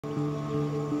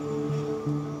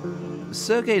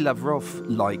Sergei Lavrov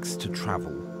likes to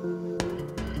travel.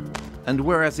 And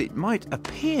whereas it might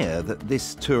appear that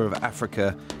this tour of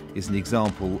Africa is an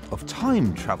example of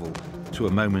time travel to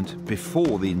a moment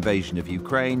before the invasion of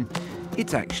Ukraine,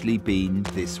 it's actually been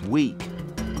this week.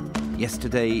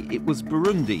 Yesterday it was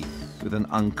Burundi with an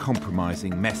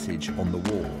uncompromising message on the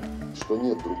war.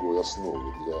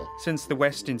 Since the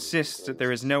West insists that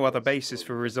there is no other basis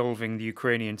for resolving the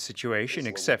Ukrainian situation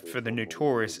except for the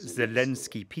notorious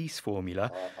Zelensky peace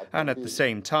formula, and at the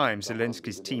same time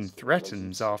Zelensky's team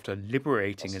threatens, after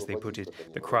liberating, as they put it,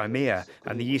 the Crimea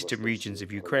and the eastern regions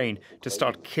of Ukraine, to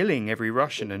start killing every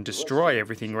Russian and destroy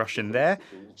everything Russian there,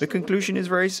 the conclusion is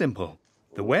very simple.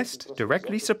 The West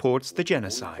directly supports the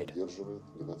genocide.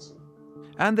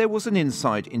 And there was an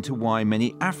insight into why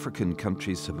many African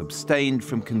countries have abstained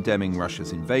from condemning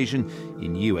Russia's invasion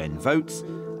in UN votes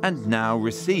and now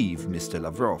receive Mr.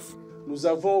 Lavrov.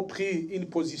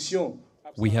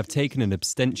 We have taken an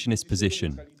abstentionist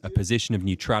position, a position of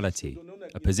neutrality,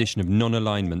 a position of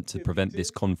non-alignment to prevent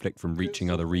this conflict from reaching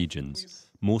other regions,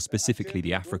 more specifically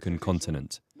the African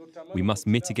continent. We must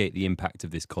mitigate the impact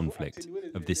of this conflict,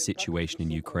 of this situation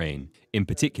in Ukraine, in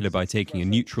particular by taking a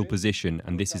neutral position,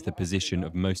 and this is the position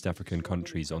of most African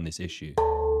countries on this issue.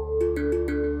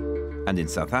 And in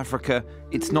South Africa,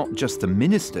 it's not just the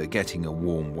minister getting a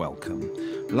warm welcome.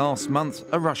 Last month,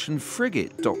 a Russian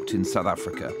frigate docked in South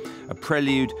Africa, a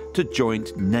prelude to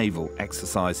joint naval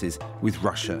exercises with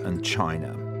Russia and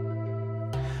China.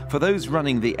 For those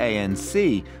running the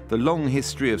ANC, the long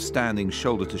history of standing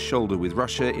shoulder to shoulder with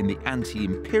Russia in the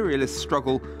anti-imperialist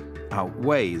struggle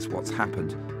outweighs what's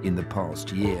happened in the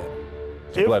past year.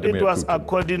 If it was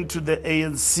according to the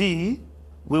ANC,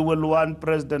 we will want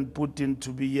President Putin to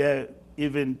be here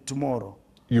even tomorrow.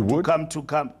 You would? To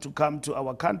come to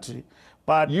our country.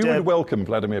 But you would welcome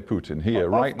Vladimir Putin here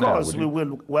right now? Of course we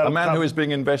will welcome. A man who is being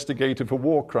investigated for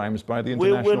war crimes by the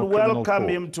International Criminal Court. We will welcome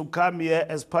him to come here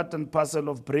as part and parcel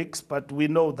of BRICS, but we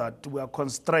know that we are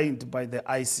constrained by the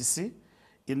ICC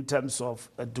in terms of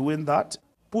doing that.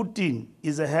 Putin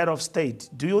is a head of state.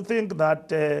 Do you think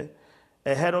that a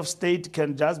head of state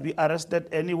can just be arrested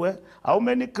anywhere? How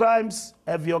many crimes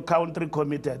have your country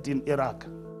committed in Iraq?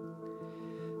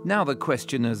 Now the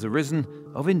question has arisen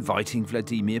of inviting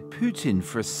Vladimir Putin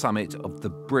for a summit of the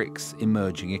BRICS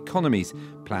emerging economies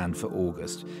planned for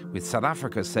August, with South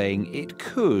Africa saying it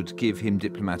could give him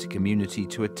diplomatic immunity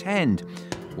to attend.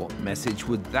 What message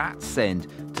would that send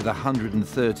to the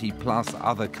 130-plus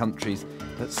other countries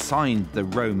that signed the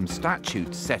Rome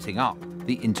Statute setting up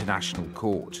the International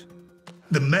Court?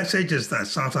 The message is that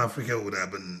South Africa would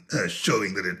have been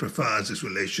showing that it prefers its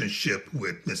relationship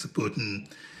with Mr. Putin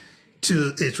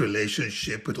to its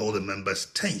relationship with all the member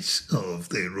states of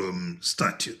the Rome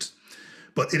Statute.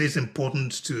 But it is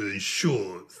important to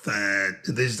ensure that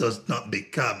this does not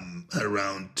become a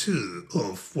round two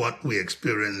of what we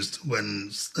experienced when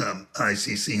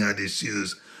ICC had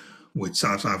issues with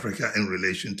South Africa in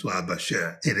relation to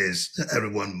al-Bashir.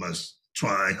 Everyone must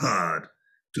try hard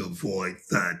to avoid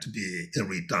that to be a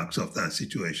redux of that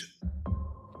situation.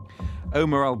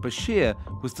 Omar al-Bashir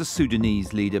was the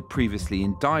Sudanese leader previously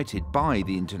indicted by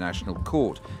the International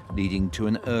Court, leading to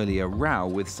an earlier row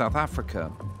with South Africa.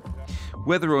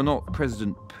 Whether or not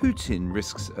President Putin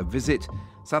risks a visit,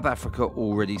 South Africa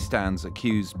already stands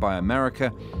accused by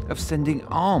America of sending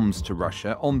arms to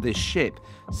Russia on this ship,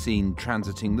 seen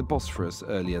transiting the Bosphorus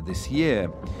earlier this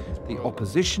year. The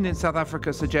opposition in South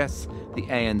Africa suggests the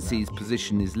ANC's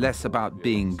position is less about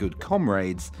being good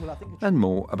comrades and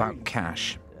more about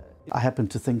cash. I happen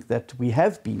to think that we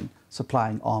have been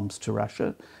supplying arms to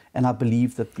Russia, and I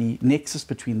believe that the nexus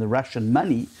between the Russian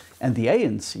money and the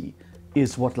ANC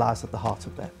is what lies at the heart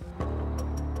of that.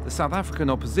 The South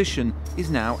African opposition is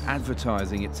now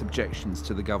advertising its objections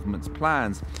to the government's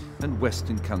plans, and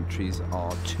Western countries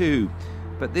are too.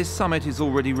 But this summit is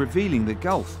already revealing the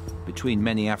gulf between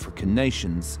many African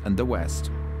nations and the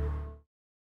West.